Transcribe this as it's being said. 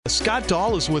Scott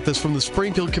Dahl is with us from the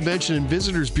Springfield Convention and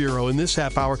Visitors Bureau in this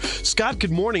half hour. Scott, good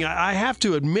morning. I have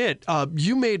to admit,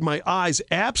 you made my eyes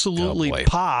absolutely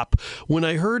pop when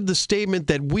I heard the statement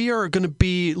that we are going to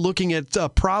be looking at a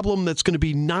problem that's going to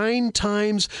be 9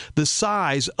 times the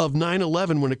size of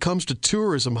 9/11 when it comes to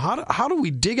tourism. How do we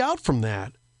dig out from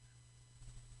that?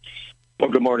 Well,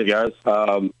 good morning, guys.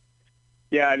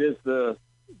 Yeah, it is the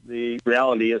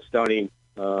reality is stunning.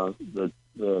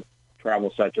 The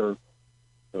travel sector,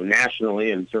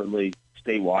 nationally and certainly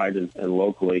statewide and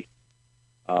locally,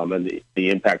 and the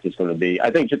impact is going to be. I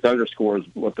think just underscores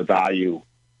what the value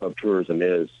of tourism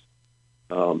is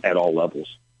at all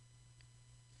levels.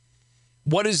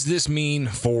 What does this mean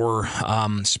for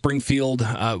Springfield?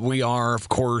 We are, of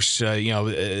course,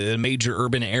 a major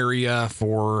urban area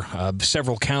for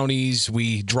several counties.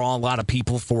 We draw a lot of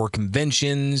people for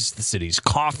conventions. The city's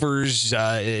coffers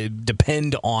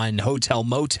depend on hotel,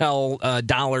 motel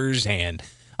dollars and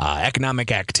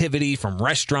economic activity from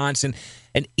restaurants. And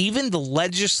even the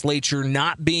legislature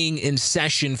not being in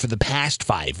session for the past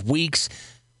 5 weeks.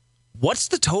 What's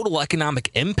the total economic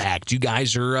impact you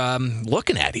guys are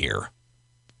looking at here?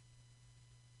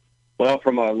 Well,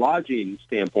 from a lodging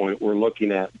standpoint, we're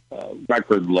looking at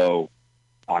record low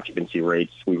occupancy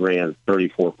rates. We ran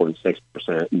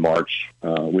 34.6% in March.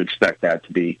 We expect that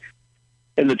to be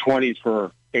in the 20s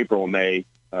for April and May,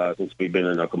 since we've been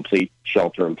in a complete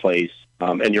shelter in place.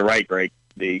 And you're right, Greg,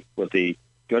 with the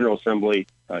General Assembly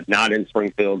not in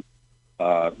Springfield,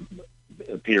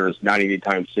 appears not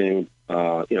anytime soon.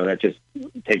 That just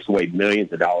takes away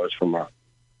millions of dollars from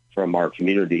our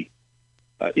community.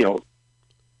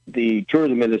 The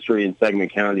tourism industry in Sangamon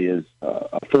County is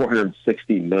a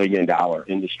 $460 million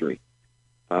industry.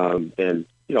 And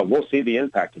we'll see the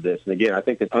impact of this. And again, I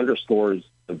think it underscores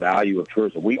the value of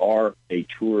tourism. We are a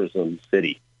tourism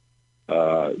city,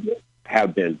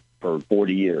 have been for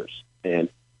 40 years. And,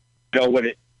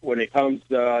 when it comes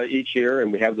each year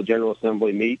and we have the General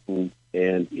Assembly meet and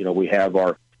we have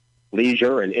our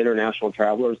leisure and international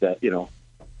travelers that,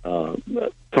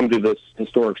 come to this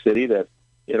historic city that,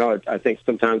 I think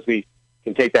sometimes we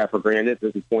can take that for granted,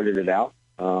 as we pointed it out.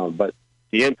 But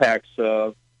the impacts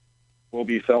will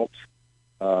be felt,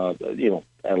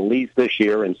 at least this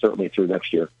year and certainly through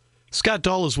next year. Scott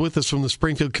Dahl is with us from the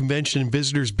Springfield Convention and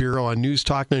Visitors Bureau on News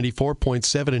Talk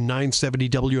 94.7 and 970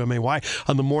 WMAY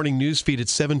on the morning news feed at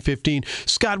 7:15.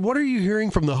 Scott, what are you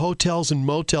hearing from the hotels and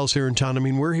motels here in town? I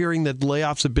mean, we're hearing that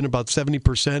layoffs have been about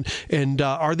 70%. And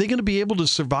are they going to be able to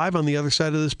survive on the other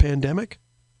side of this pandemic?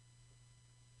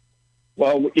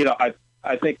 Well,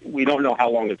 I think we don't know how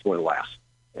long it's going to last.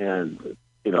 And,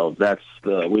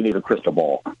 we need a crystal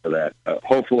ball for that.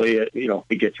 Hopefully,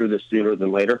 we get through this sooner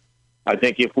than later. I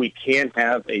think if we can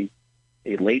have a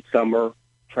late summer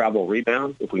travel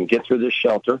rebound, if we can get through this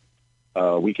shelter,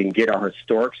 we can get our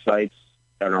historic sites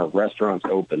and our restaurants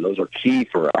open. Those are key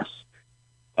for us.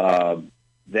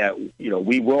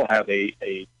 We will have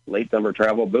a late summer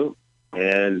travel boom.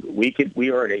 And we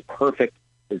are in a perfect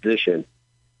position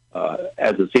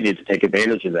as a city to take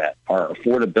advantage of that. Our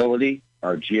affordability,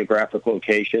 our geographic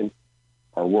location,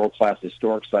 our world-class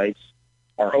historic sites,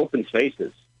 our open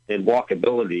spaces and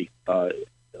walkability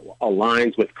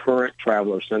aligns with current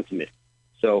traveler sentiment.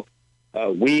 So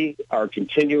we are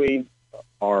continuing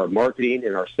our marketing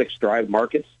in our 6 drive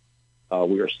markets.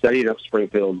 We are setting up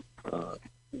Springfield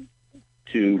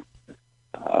to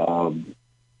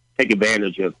take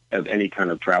advantage of any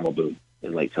kind of travel boom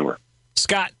in late summer.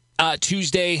 Scott,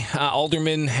 Tuesday,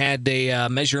 Alderman had a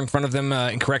measure in front of them,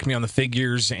 and correct me on the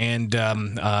figures and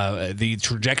the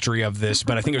trajectory of this,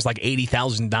 but I think it was like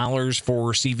 $80,000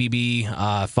 for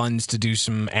CVB funds to do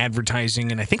some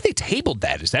advertising, and I think they tabled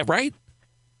that. Is that right?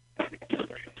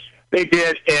 They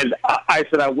did, and I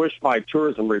said I wish my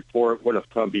tourism report would have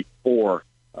come before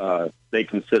they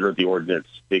considered the ordinance,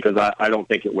 because I don't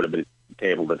think it would have been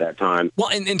tabled at that time. Well,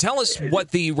 and tell us what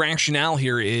the rationale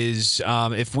here is.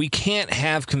 If we can't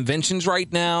have conventions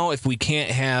right now, if we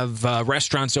can't have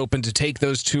restaurants open to take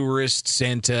those tourists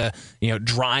and to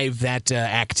drive that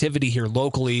activity here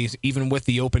locally, even with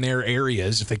the open air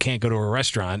areas, if they can't go to a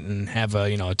restaurant and have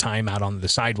a time out on the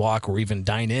sidewalk or even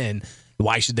dine in,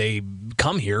 why should they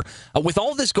come here? With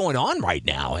all this going on right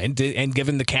now, and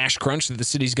given the cash crunch that the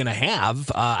city's going to have,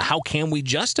 how can we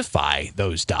justify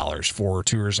those dollars for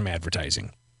tourism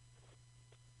advertising?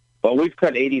 Well, we've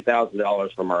cut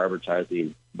 $80,000 from our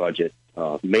advertising budget,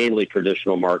 mainly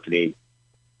traditional marketing.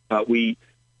 We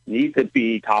need to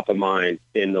be top of mind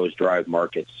in those drive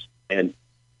markets. And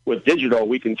with digital,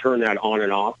 we can turn that on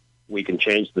and off. We can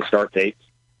change the start dates.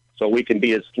 So we can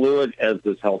be as fluid as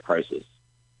this health crisis.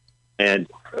 And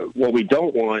what we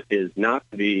don't want is not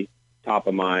to be top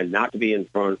of mind, not to be in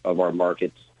front of our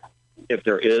markets if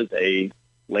there is a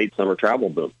late summer travel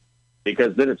boom,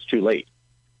 because then it's too late.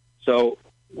 So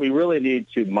we really need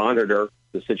to monitor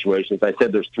the situation. As I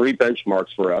said, there's 3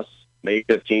 benchmarks for us: May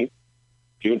 15th,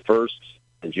 June 1st,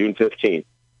 and June 15th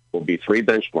will be 3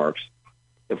 benchmarks.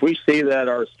 If we see that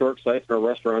our historic sites and our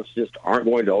restaurants just aren't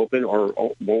going to open or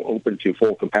won't open to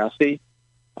full capacity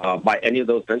by any of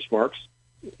those benchmarks,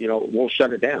 we'll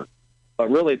shut it down. But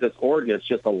really, this ordinance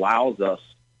just allows us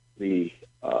the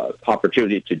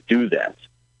opportunity to do that.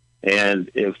 And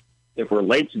if we're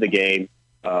late to the game,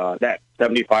 that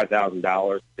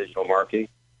 $75,000 digital marketing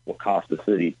will cost the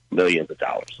city millions of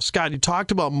dollars. Scott, you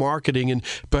talked about marketing and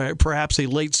perhaps a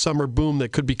late summer boom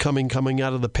that could be coming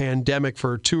out of the pandemic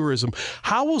for tourism.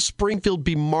 How will Springfield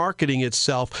be marketing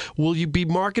itself? Will you be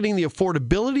marketing the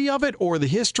affordability of it, or the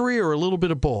history, or a little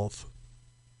bit of both?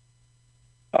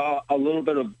 A little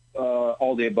bit of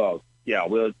all the above. Yeah,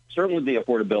 well, certainly the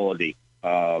affordability.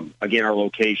 Again, our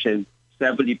location,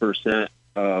 70%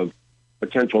 of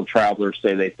potential travelers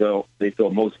say they feel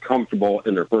most comfortable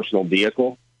in their personal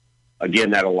vehicle.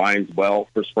 Again, that aligns well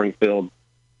for Springfield.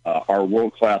 Our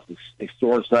world-class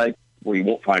storage site, where you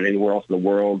won't find anywhere else in the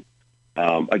world.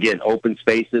 Again, open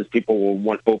spaces. People will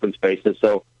want open spaces.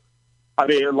 So,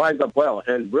 it lines up well.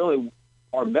 And really,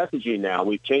 our messaging now,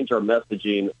 we've changed our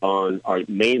messaging on our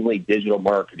mainly digital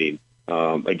marketing.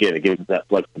 Again, it gives us that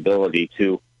flexibility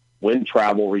to, when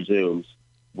travel resumes,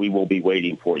 we will be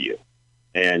waiting for you.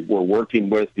 And we're working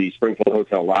with the Springfield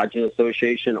Hotel Lodging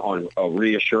Association on a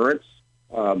reassurance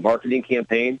marketing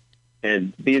campaign,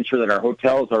 and being sure that our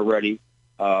hotels are ready,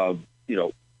 for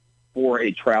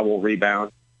a travel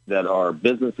rebound, that our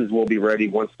businesses will be ready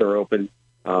once they're open.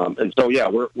 And so, yeah,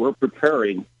 we're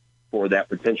preparing for that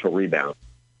potential rebound.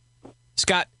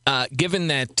 Scott, given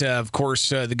that, of course,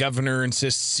 the governor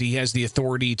insists he has the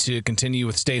authority to continue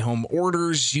with stay-home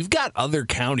orders, you've got other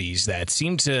counties that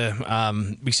seem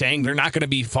to be saying they're not going to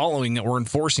be following or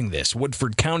enforcing this.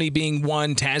 Woodford County being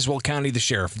one, Tazewell County, the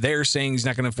sheriff there saying he's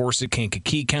not going to enforce it,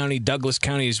 Kankakee County, Douglas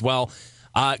County as well.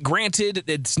 Granted,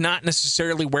 it's not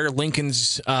necessarily where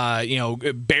Lincoln's,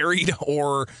 buried,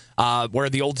 or where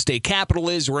the old state capitol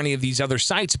is, or any of these other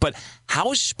sites, but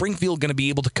how is Springfield going to be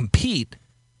able to compete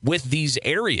with these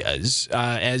areas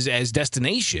as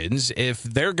destinations if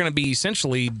they're going to be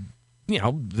essentially,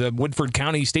 the Woodford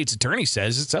County State's attorney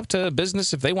says it's up to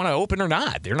business if they want to open or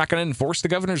not. They're not going to enforce the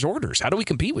governor's orders. How do we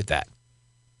compete with that?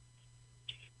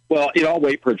 Well, I'll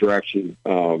wait for direction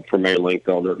from Mayor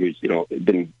Lingenfelter, who's,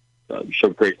 been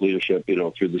showed great leadership,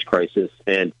 through this crisis.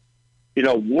 And,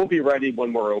 we'll be ready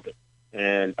when we're open.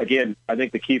 And again, I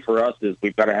think the key for us is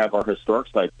we've got to have our historic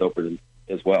sites open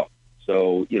as well.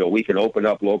 So, we can open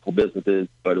up local businesses,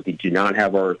 but if we do not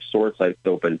have our store sites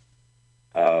open,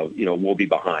 we'll be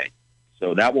behind.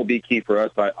 So that will be key for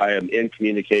us. I am in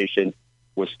communication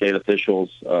with state officials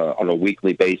on a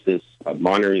weekly basis,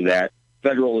 monitoring that,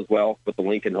 federal as well, with the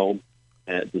Lincoln Home,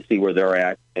 to see where they're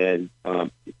at. And,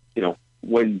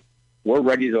 when we're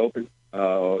ready to open,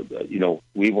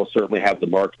 we will certainly have the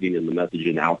marketing and the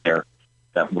messaging out there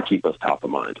that will keep us top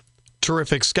of mind.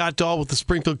 Terrific. Scott Dahl with the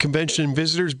Springfield Convention and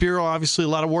Visitors Bureau. Obviously, a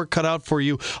lot of work cut out for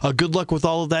you. Good luck with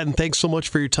all of that, and thanks so much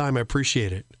for your time. I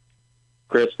appreciate it.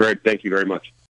 Chris, great. Thank you very much.